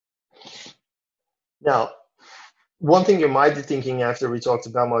Now, one thing you might be thinking after we talked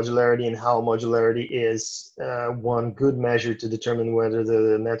about modularity and how modularity is one good measure to determine whether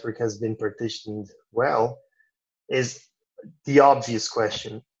the network has been partitioned well is the obvious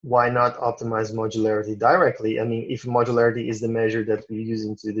question. Why not optimize modularity directly? I mean, if modularity is the measure that we're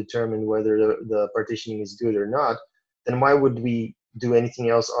using to determine whether the partitioning is good or not, then why would we do anything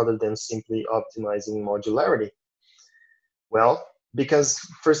else other than simply optimizing modularity? Well, because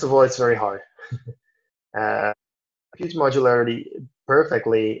first of all, it's very hard. Compute modularity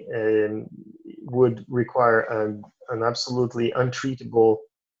perfectly would require an absolutely untreatable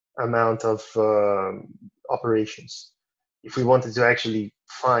amount of operations if we wanted to actually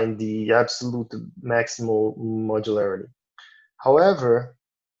find the absolute maximal modularity. However,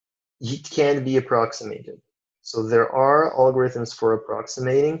 it can be approximated. So there are algorithms for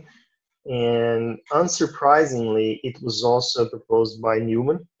approximating, and unsurprisingly, it was also proposed by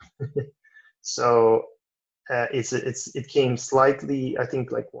Newman. So it came slightly, I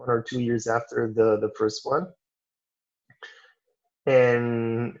think, like 1 or 2 years after the first one,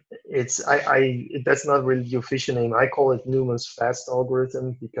 and it's that's not really the official name. I call it Newman's fast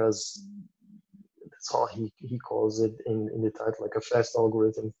algorithm because that's all he calls it in the title, like a fast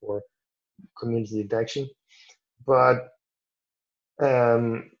algorithm for community detection. But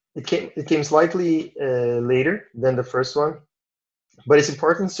it came slightly later than the first one, but it's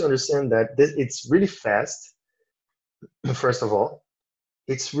important to understand that it's really fast. First of all,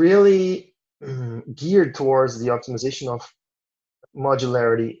 it's really geared towards the optimization of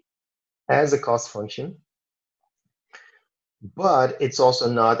modularity as a cost function, but it's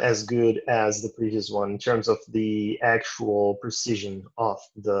also not as good as the previous one in terms of the actual precision of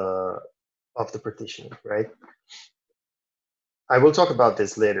the partitioning, right? I will talk about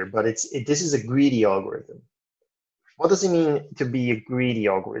this later, but this is a greedy algorithm. What does it mean to be a greedy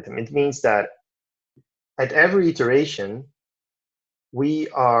algorithm? It means that at every iteration, we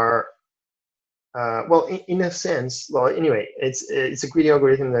are well, in a sense, well, anyway, it's a greedy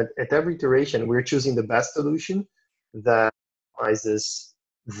algorithm that at every iteration we're choosing the best solution that optimizes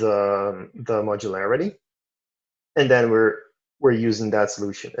the modularity, and then we're using that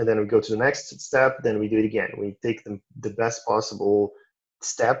solution, and then we go to the next step, then we do it again. We take the best possible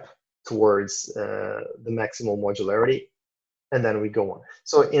step towards the maximal modularity, and then we go on.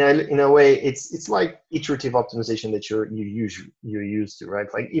 So in a way, it's like iterative optimization that you're used to, right?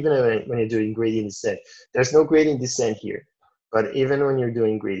 Like even when you're doing gradient descent, there's no gradient descent here, but even when you're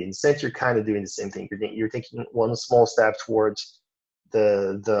doing gradient descent, you're kind of doing the same thing. You're taking one small step towards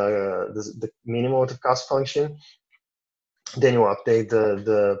the minimum of the cost function, then you update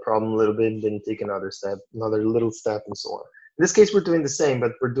the problem a little bit, then you take another step, another little step, and so on. In this case, we're doing the same,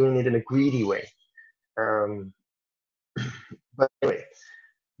 but we're doing it in a greedy way. But anyway,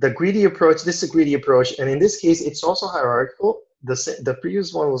 the greedy approach, this is a greedy approach, and in this case, it's also hierarchical. The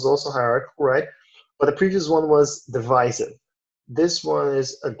previous one was also hierarchical, right? But the previous one was divisive. This one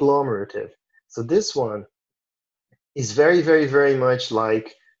is agglomerative. So this one is very, very, very much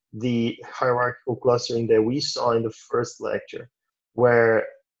like the hierarchical clustering that we saw in the first lecture, where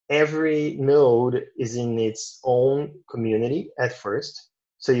every node is in its own community at first.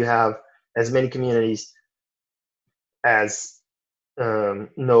 So you have as many communities as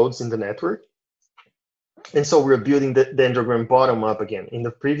nodes in the network. And so we're building the dendrogram bottom up again. In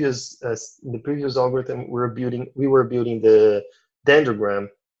the previous algorithm, we were building the dendrogram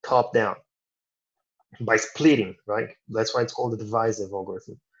top down by splitting, right? That's why it's called the divisive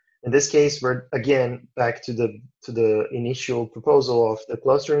algorithm. In this case, we're again back to the initial proposal of the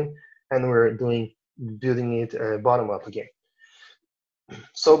clustering, and we're building it bottom up again.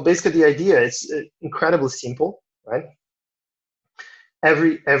 So basically, the idea is incredibly simple, right?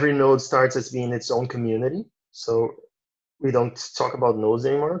 Every node starts as being its own community. So we don't talk about nodes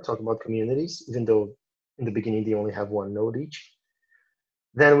anymore, talk about communities, even though in the beginning they only have one node each.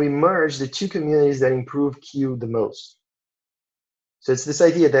 Then we merge the two communities that improve Q the most. So it's this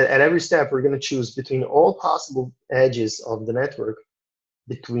idea that at every step we're going to choose between all possible edges of the network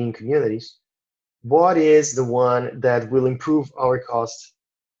between communities, what is the one that will improve our cost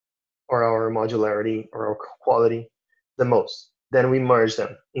or our modularity or our quality the most. Then we merge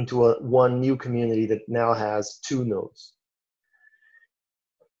them into one new community that now has two nodes.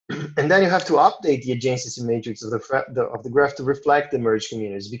 And then you have to update the adjacency matrix of the graph to reflect the merged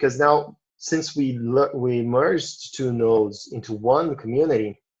communities, because now since we merged two nodes into one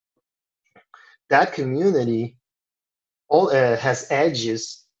community, that community has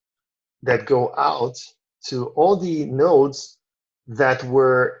edges that go out to all the nodes that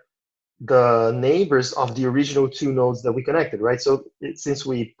were the neighbors of the original two nodes that we connected, right? So since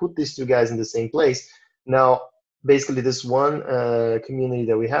we put these two guys in the same place, now basically this one community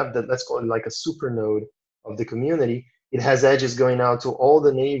that we have, that let's call it like a super node of the community, it has edges going out to all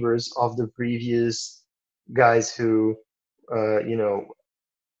the neighbors of the previous guys who,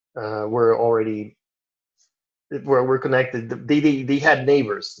 were already were connected. They had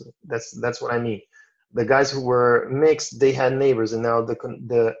neighbors. That's what I mean. The guys who were mixed, they had neighbors, and now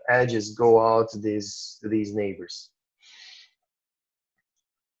the edges go out to these neighbors,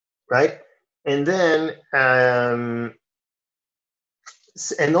 right? And then and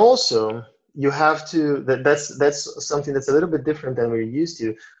also you have to that's something that's a little bit different than we're used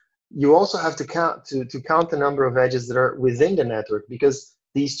to. You also have to count the number of edges that are within the network, because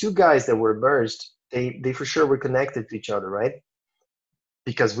these two guys that were merged, they for sure were connected to each other, right?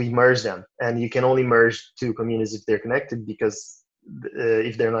 Because we merged them, and you can only merge two communities if they're connected, because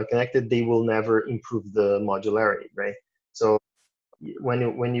if they're not connected, they will never improve the modularity, right? So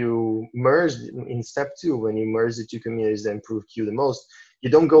when you merge in step 2, when you merge the two communities that improve Q the most, you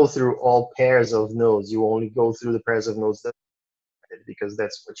don't go through all pairs of nodes. You only go through the pairs of nodes that, because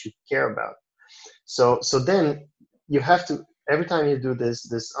that's what you care about. So then you have to, every time you do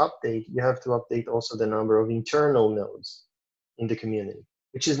this update, you have to update also the number of internal nodes in the community,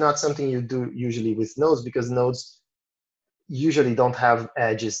 which is not something you do usually with nodes, because nodes usually don't have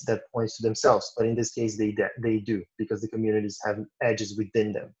edges that points to themselves, but in this case they do, because the communities have edges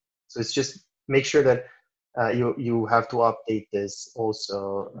within them. So it's just make sure that you have to update this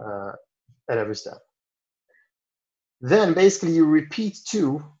also at every step. Then basically you repeat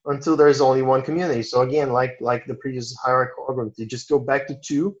 2 until there's only one community. So again, like the previous hierarchical algorithm, you just go back to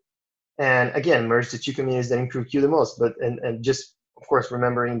 2, and again merge the two communities that improve Q the most. But and just of course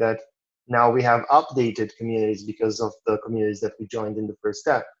remembering that now we have updated communities because of the communities that we joined in the first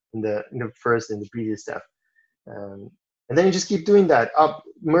step, in the previous step. And then you just keep doing that.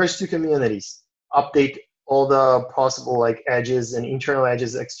 Merge two communities, update all the possible like edges and internal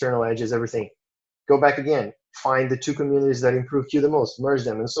edges, external edges, everything. Go back again, find the two communities that improve Q the most, merge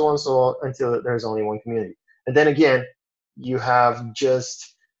them, and so on until there's only one community. And then again, you have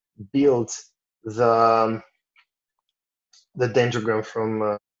just built the dendrogram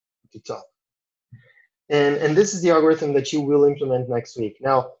from the top. And this is the algorithm that you will implement next week.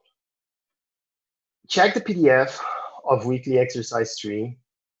 Now, check the PDF of weekly exercise 3,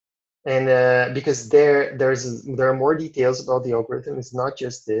 and because there are more details about the algorithm. It's not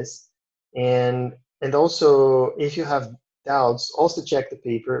just this, and also if you have doubts, also check the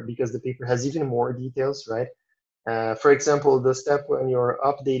paper, because the paper has even more details, right? For example, the step when you're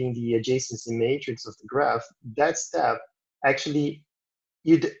updating the adjacency matrix of the graph, that step actually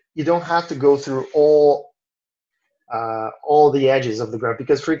you don't have to go through all the edges of the graph,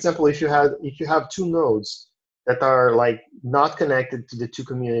 because for example, if you have two nodes that are like not connected to the two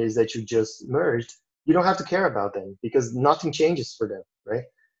communities that you just merged, you don't have to care about them, because nothing changes for them, right?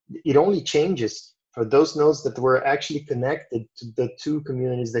 It only changes for those nodes that were actually connected to the two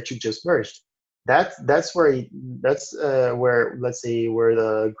communities that you just merged. That's where let's say where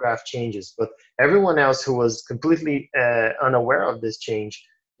the graph changes. But everyone else who was completely unaware of this change,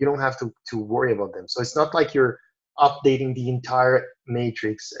 you don't have to worry about them. So it's not like you're updating the entire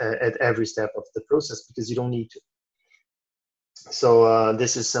matrix at every step of the process, because you don't need to. So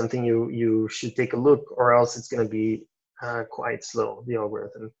this is something you should take a look, or else it's going to be quite slow, the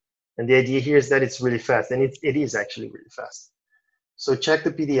algorithm. And the idea here is that it's really fast, and it is actually really fast. So check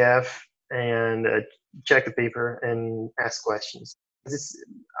the PDF and check the paper and ask questions.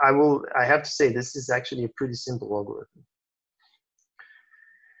 I have to say, this is actually a pretty simple algorithm.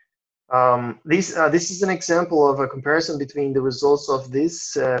 This is an example of a comparison between the results of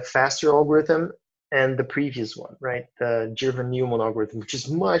this faster algorithm and the previous one, right? The Girvan-Newman algorithm, which is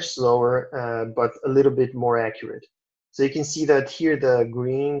much slower, but a little bit more accurate. So you can see that here the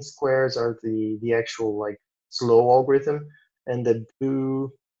green squares are the actual like slow algorithm, and the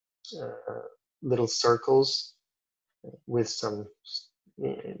blue little circles with some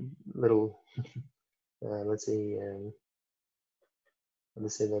little, let's say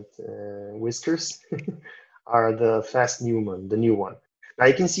that whiskers are the fast Newman, the new one. Now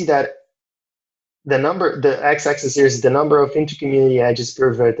you can see that the x-axis here is the number of intercommunity edges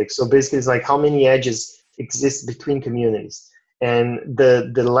per vertex. So basically it's like how many edges exist between communities. And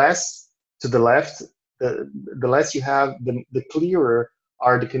the less to the left, the less you have, the clearer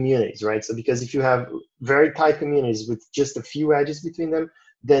are the communities, right? So because if you have very tight communities with just a few edges between them,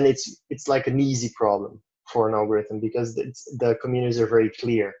 then it's like an easy problem for an algorithm, because the communities are very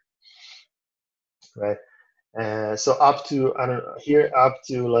clear, right? So up to, I don't know, here up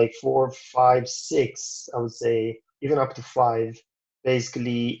to like 4, 5, 6, I would say, even up to 5.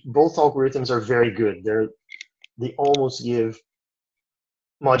 Basically, both algorithms are very good. They almost give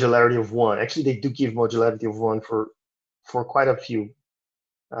modularity of 1. Actually, they do give modularity of 1 for quite a few,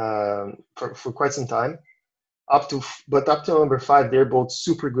 for quite some time. But up to number 5, they're both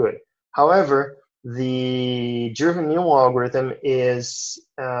super good. However, the German-Newell algorithm is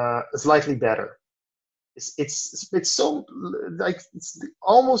slightly better. It's so, like, it's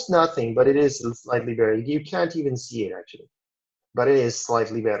almost nothing, but it is slightly better. You can't even see it actually, but it is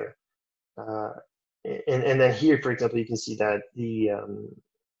slightly better. And then here, for example, you can see that the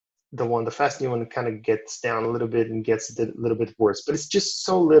fast new one kind of gets down a little bit and gets a little bit worse, but it's just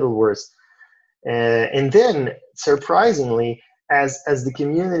so little worse. And then, surprisingly, as the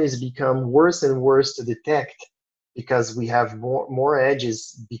communities become worse and worse to detect, because we have more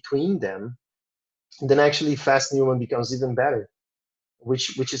edges between them, then actually fast new one becomes even better,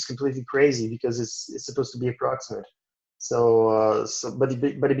 which is completely crazy because it's supposed to be approximate.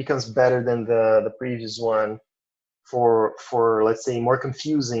 But it becomes better than the previous one for let's say more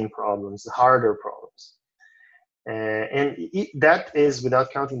confusing problems, harder problems. That is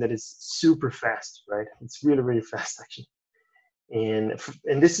without counting that it's super fast, right? It's really, really fast actually. And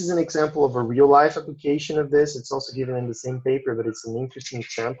this is an example of a real life application of this. It's also given in the same paper, but it's an interesting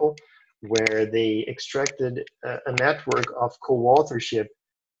example where they extracted a network of co-authorship.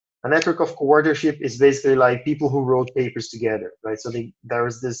 A network of co-authorship is basically like people who wrote papers together, right? So there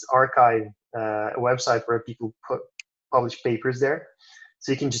was this archive website where people publish papers there.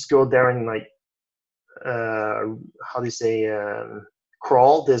 So you can just go there and like, how do you say,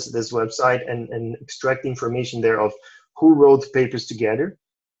 crawl this website and extract information there of who wrote papers together.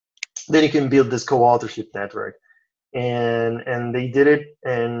 Then you can build this co-authorship network. And they did it,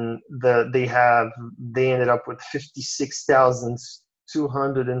 and they ended up with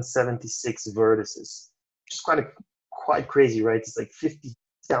 56,276 vertices, which is quite crazy, right? It's like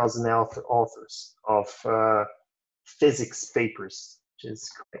 50,000 authors of physics papers, which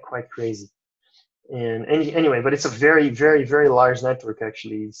is quite crazy. And anyway, but it's a very, very, very large network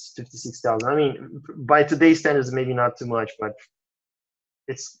actually. It's 56,000. I mean, by today's standards, maybe not too much, but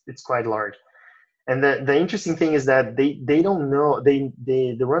it's quite large. And the interesting thing is that they don't know, the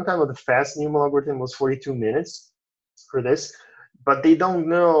runtime of the fast Newell algorithm was 42 minutes for this, but they don't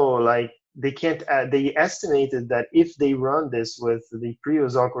know, like, they can't they estimated that if they run this with the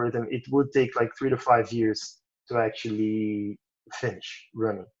previous algorithm, it would take like 3 to 5 years to actually finish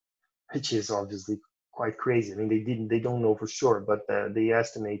running, which is obviously quite crazy. I mean, they don't know for sure, but they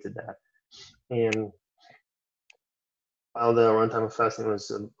estimated that. And while the runtime of fasting was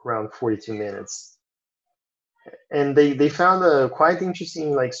around 42 minutes. And they found a quite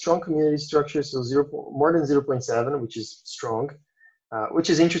interesting, like, strong community structure, so more than 0.7, which is strong, which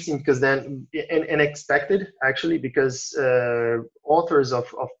is interesting because then, and expected actually, because authors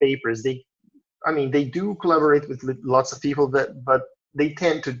of papers, they do collaborate with lots of people, but they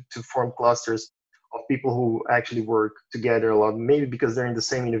tend to form clusters of people who actually work together a lot, maybe because they're in the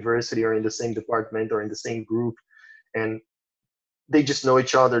same university or in the same department or in the same group, and they just know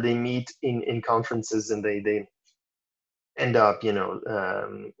each other. They meet in conferences, and they end up,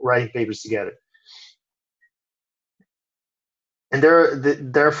 writing papers together. And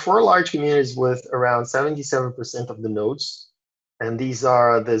there are 4 large communities with around 77% of the nodes. And these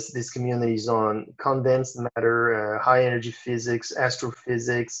are these communities on condensed matter, high energy physics,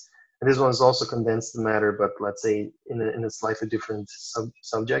 astrophysics. And this one is also condensed matter, but let's say in a slightly different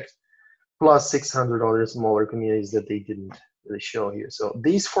subject, plus 600 other smaller communities that they didn't really show here. So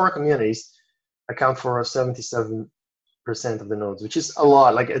these 4 communities account for 77% of the nodes, which is a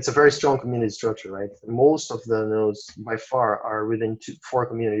lot. Like, it's a very strong community structure, right? Most of the nodes by far are within 4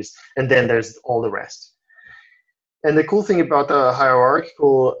 communities, and then there's all the rest. And the cool thing about a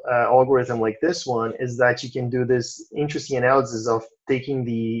hierarchical algorithm like this one is that you can do this interesting analysis of taking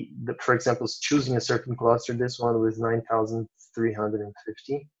for example, choosing a certain cluster, this one with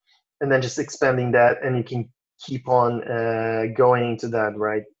 9,350, and then just expanding that, and you can keep on going into that,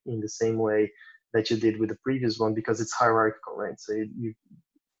 right, in the same way that you did with the previous one, because it's hierarchical, right? So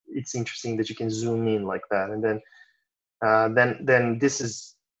it's interesting that you can zoom in like that, and then this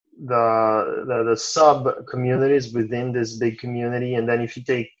is the sub communities within this big community. And then if you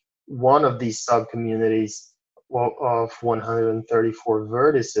take one of these sub communities of 134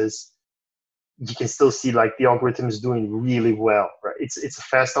 vertices, you can still see, like, the algorithm is doing really well, right? It's a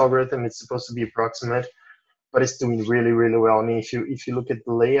fast algorithm. It's supposed to be approximate, but it's doing really, really well. I mean, if you look at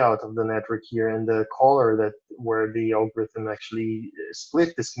the layout of the network here and the color where the algorithm actually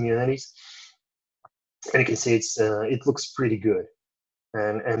split these communities, and you can see it looks pretty good.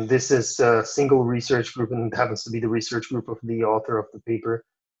 And this is a single research group, and it happens to be the research group of the author of the paper.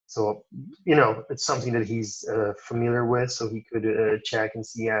 So, it's something that he's familiar with, so he could check and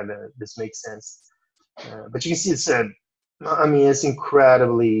see, yeah, this makes sense. But you can see it's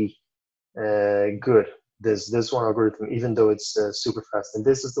incredibly good, this one algorithm, even though it's super fast. And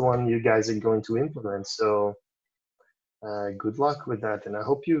this is the one you guys are going to implement. So good luck with that. And I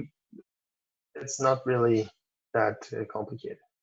hope it's not really that complicated.